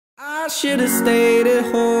should've stayed at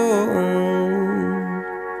home.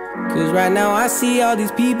 Cause right now I see all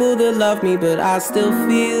these people that love me, but I still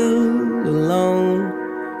feel alone.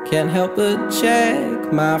 Can't help but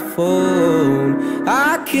check my phone.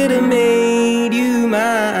 I could've made you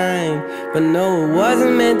mine, but no, it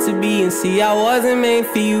wasn't meant to be. And see, I wasn't made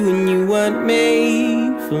for you, and you weren't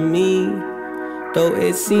made for me, though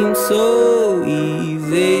it seems so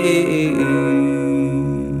easy.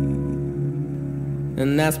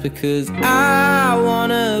 And that's because I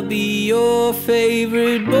wanna be your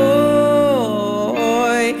favorite boy.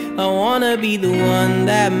 I wanna be the one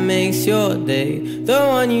that makes your day, the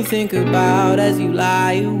one you think about as you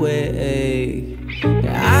lie awake.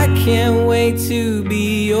 I can't wait to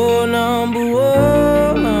be your number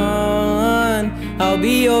one. I'll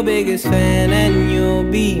be your biggest fan and you'll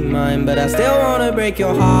be mine, but I still wanna break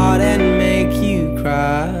your heart and make you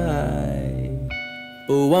cry.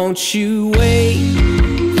 But won't you wait?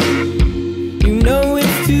 You know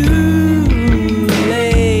it's too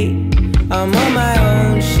late. I'm on my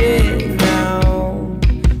own shit now.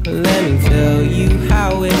 Let me tell you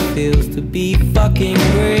how it feels to be fucking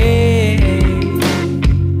great.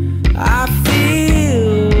 I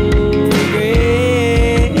feel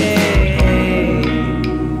great.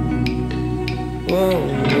 Whoa,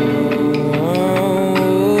 whoa,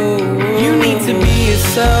 whoa. You need to be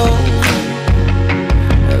yourself.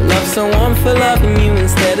 Love someone for loving you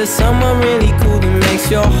instead of someone really cool that makes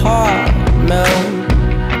your heart melt.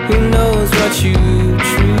 Who knows what you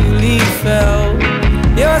truly felt?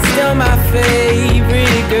 You're still my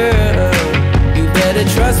favorite girl. You better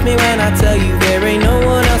trust me when I tell you there ain't no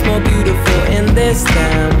one else more beautiful in this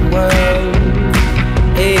damn world.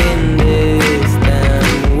 In this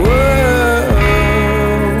damn world.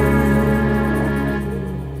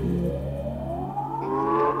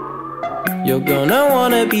 You're gonna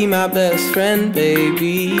wanna be my best friend,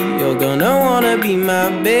 baby. You're gonna wanna be my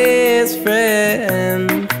best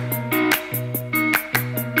friend.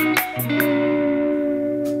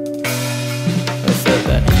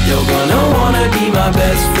 You're gonna wanna be my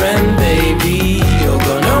best friend, baby. You're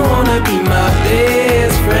gonna wanna be my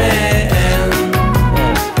best friend.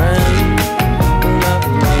 Best friend.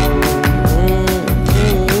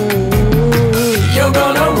 You're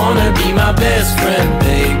gonna wanna be my best friend,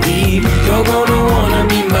 baby. You're gonna wanna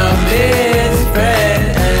be my best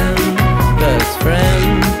friend. Best friend.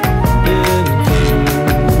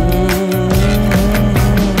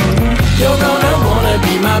 You're gonna wanna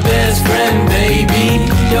be my best friend, baby.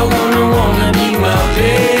 You're gonna wanna be my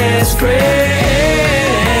best friend.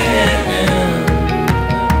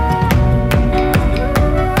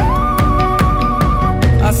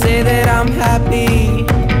 I say that I'm happy.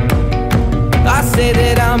 I say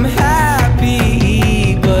that I'm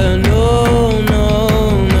happy, but no, no,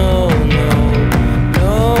 no, no,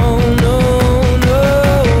 no, no, no.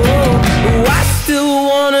 Oh, I still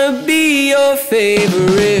wanna be your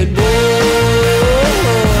favorite boy.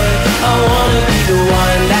 I wanna be the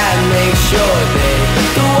one that makes your day,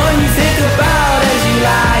 the one you think about as you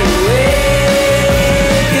lie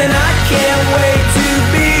awake. And I can't wait to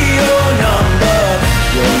be your number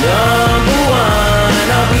one.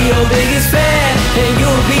 I'll be your biggest fan and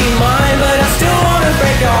you'll be mine, but I still wanna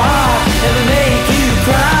break your heart and make you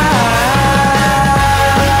cry.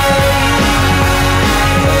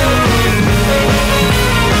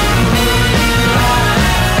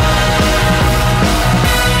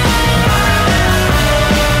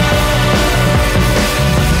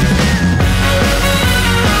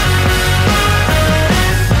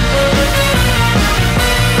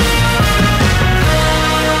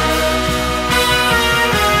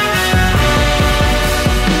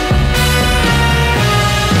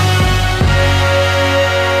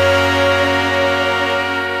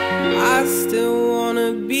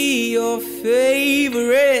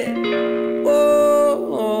 Favorite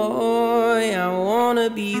boy, I wanna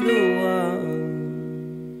be the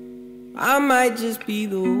one. I might just be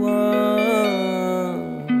the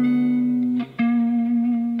one.